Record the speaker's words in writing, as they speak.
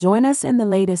Join us in the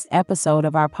latest episode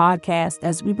of our podcast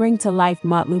as we bring to life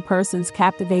Mutlu Person's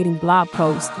captivating blog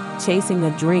post, Chasing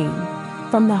a Dream.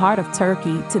 From the heart of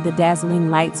Turkey to the dazzling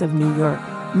lights of New York,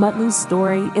 Mutlu's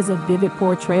story is a vivid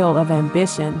portrayal of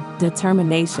ambition,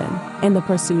 determination, and the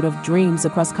pursuit of dreams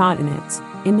across continents.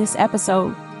 In this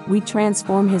episode, we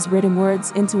transform his written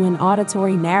words into an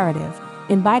auditory narrative,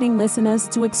 inviting listeners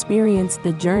to experience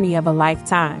the journey of a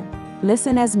lifetime.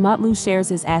 Listen as Mutlu shares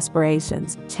his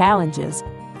aspirations, challenges,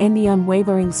 and the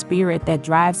unwavering spirit that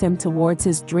drives him towards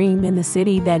his dream in the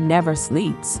city that never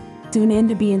sleeps. Tune in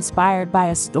to be inspired by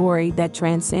a story that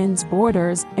transcends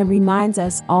borders and reminds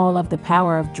us all of the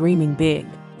power of dreaming big.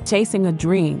 Chasing a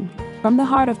Dream. From the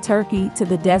heart of Turkey to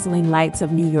the dazzling lights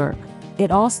of New York.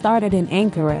 It all started in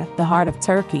Ankara, the heart of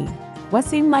Turkey. What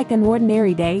seemed like an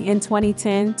ordinary day in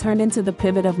 2010 turned into the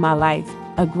pivot of my life.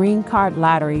 A green card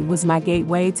lottery was my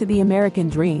gateway to the American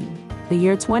dream. The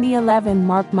year 2011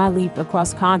 marked my leap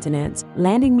across continents,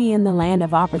 landing me in the land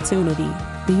of opportunity,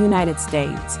 the United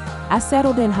States. I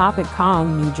settled in Hoppet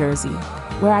Kong, New Jersey,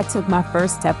 where I took my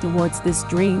first step towards this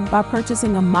dream by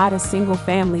purchasing a modest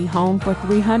single-family home for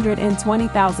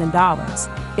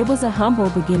 $320,000. It was a humble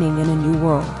beginning in a new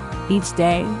world. Each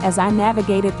day, as I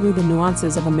navigated through the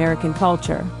nuances of American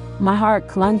culture, my heart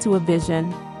clung to a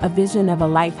vision of a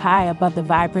life high above the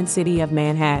vibrant city of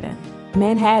Manhattan.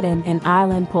 Manhattan, an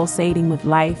island pulsating with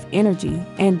life, energy,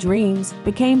 and dreams,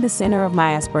 became the center of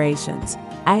my aspirations.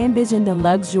 I envisioned a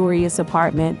luxurious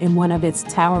apartment in one of its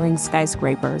towering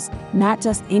skyscrapers, not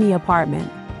just any apartment,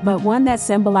 but one that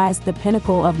symbolized the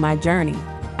pinnacle of my journey.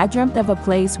 I dreamt of a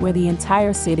place where the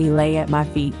entire city lay at my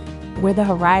feet, where the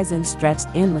horizon stretched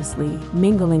endlessly,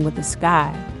 mingling with the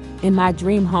sky. In my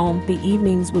dream home, the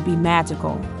evenings would be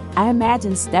magical. I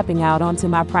imagined stepping out onto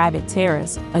my private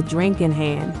terrace, a drink in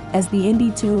hand, as the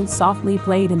indie tune softly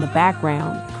played in the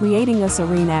background, creating a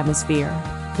serene atmosphere.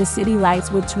 The city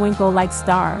lights would twinkle like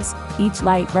stars, each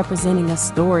light representing a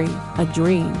story, a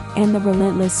dream, and the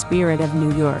relentless spirit of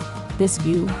New York. This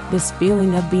view, this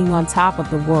feeling of being on top of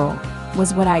the world,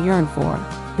 was what I yearned for.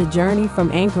 The journey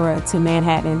from Ankara to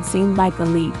Manhattan seemed like a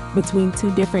leap between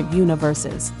two different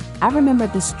universes. I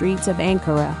remembered the streets of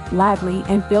Ankara, lively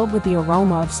and filled with the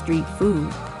aroma of street food,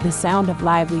 the sound of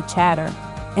lively chatter,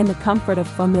 and the comfort of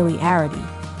familiarity.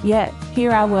 Yet,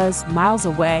 here I was, miles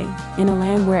away, in a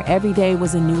land where every day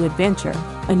was a new adventure,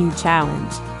 a new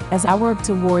challenge. As I worked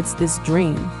towards this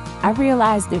dream, I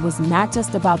realized it was not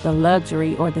just about the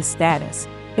luxury or the status.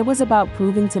 It was about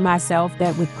proving to myself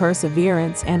that with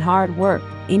perseverance and hard work,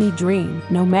 any dream,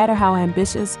 no matter how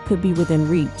ambitious, could be within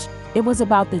reach. It was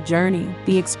about the journey,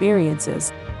 the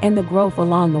experiences, and the growth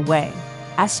along the way.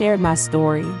 I shared my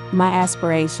story, my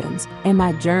aspirations, and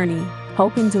my journey,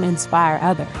 hoping to inspire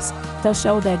others, to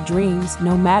show that dreams,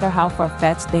 no matter how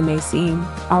far-fetched they may seem,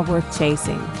 are worth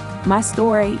chasing. My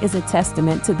story is a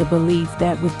testament to the belief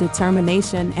that with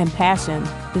determination and passion,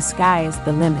 the sky is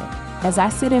the limit. As I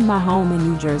sit in my home in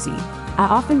New Jersey, I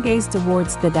often gaze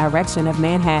towards the direction of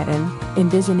Manhattan,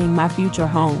 envisioning my future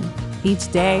home.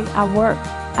 Each day, I work,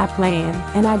 I plan,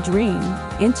 and I dream,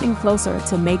 inching closer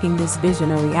to making this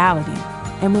vision a reality.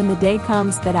 And when the day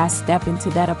comes that I step into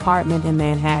that apartment in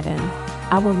Manhattan,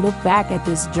 I will look back at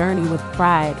this journey with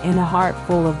pride and a heart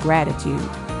full of gratitude.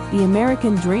 The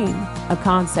American dream, a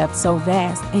concept so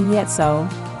vast and yet so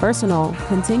personal,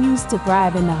 continues to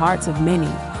thrive in the hearts of many.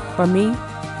 For me,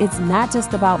 it's not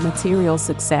just about material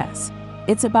success.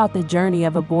 It's about the journey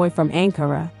of a boy from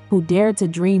Ankara who dared to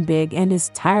dream big and is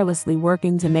tirelessly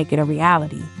working to make it a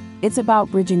reality. It's about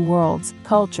bridging worlds,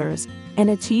 cultures, and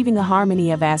achieving a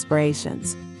harmony of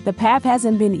aspirations. The path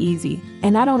hasn't been easy,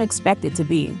 and I don't expect it to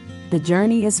be. The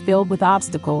journey is filled with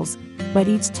obstacles, but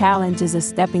each challenge is a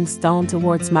stepping stone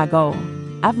towards my goal.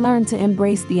 I've learned to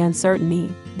embrace the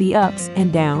uncertainty, the ups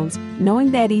and downs,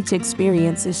 knowing that each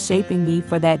experience is shaping me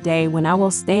for that day when I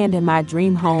will stand in my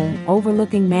dream home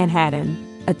overlooking Manhattan,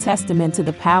 a testament to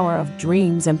the power of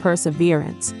dreams and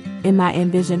perseverance. In my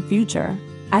envisioned future,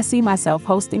 I see myself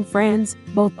hosting friends,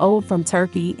 both old from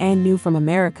Turkey and new from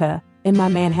America, in my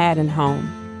Manhattan home.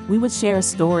 We would share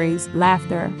stories,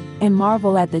 laughter, and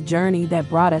marvel at the journey that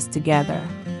brought us together.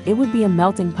 It would be a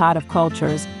melting pot of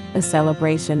cultures, a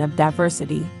celebration of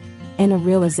diversity, and a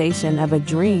realization of a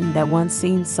dream that once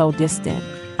seemed so distant.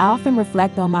 I often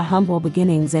reflect on my humble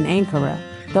beginnings in Ankara.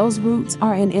 Those roots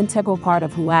are an integral part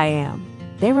of who I am.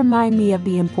 They remind me of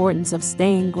the importance of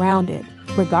staying grounded,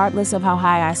 regardless of how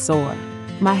high I soar.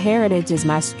 My heritage is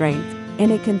my strength,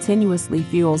 and it continuously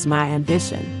fuels my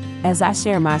ambition. As I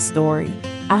share my story,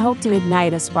 I hope to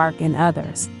ignite a spark in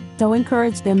others, to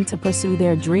encourage them to pursue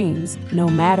their dreams, no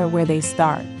matter where they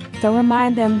start, to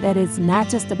remind them that it's not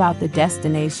just about the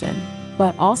destination,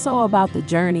 but also about the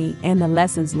journey and the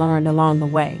lessons learned along the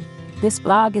way. This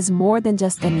blog is more than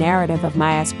just a narrative of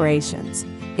my aspirations.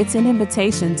 It's an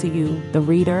invitation to you, the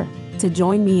reader, to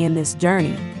join me in this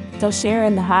journey, to share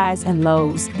in the highs and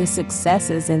lows, the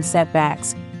successes and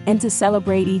setbacks, and to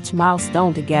celebrate each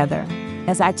milestone together.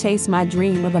 As I chase my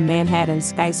dream of a Manhattan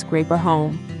skyscraper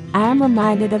home, I am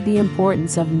reminded of the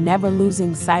importance of never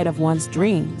losing sight of one's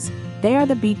dreams. They are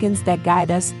the beacons that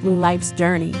guide us through life's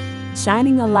journey,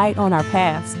 shining a light on our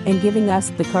paths and giving us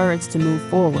the courage to move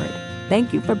forward.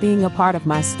 Thank you for being a part of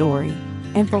my story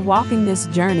and for walking this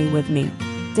journey with me.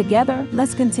 Together,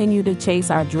 let's continue to chase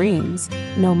our dreams,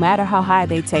 no matter how high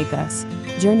they take us.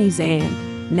 Journeys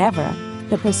end, never.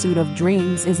 The pursuit of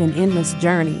dreams is an endless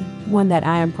journey, one that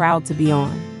I am proud to be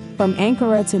on. From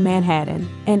Ankara to Manhattan,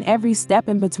 and every step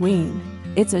in between,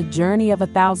 it's a journey of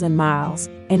 1,000 miles,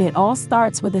 and it all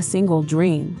starts with a single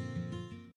dream.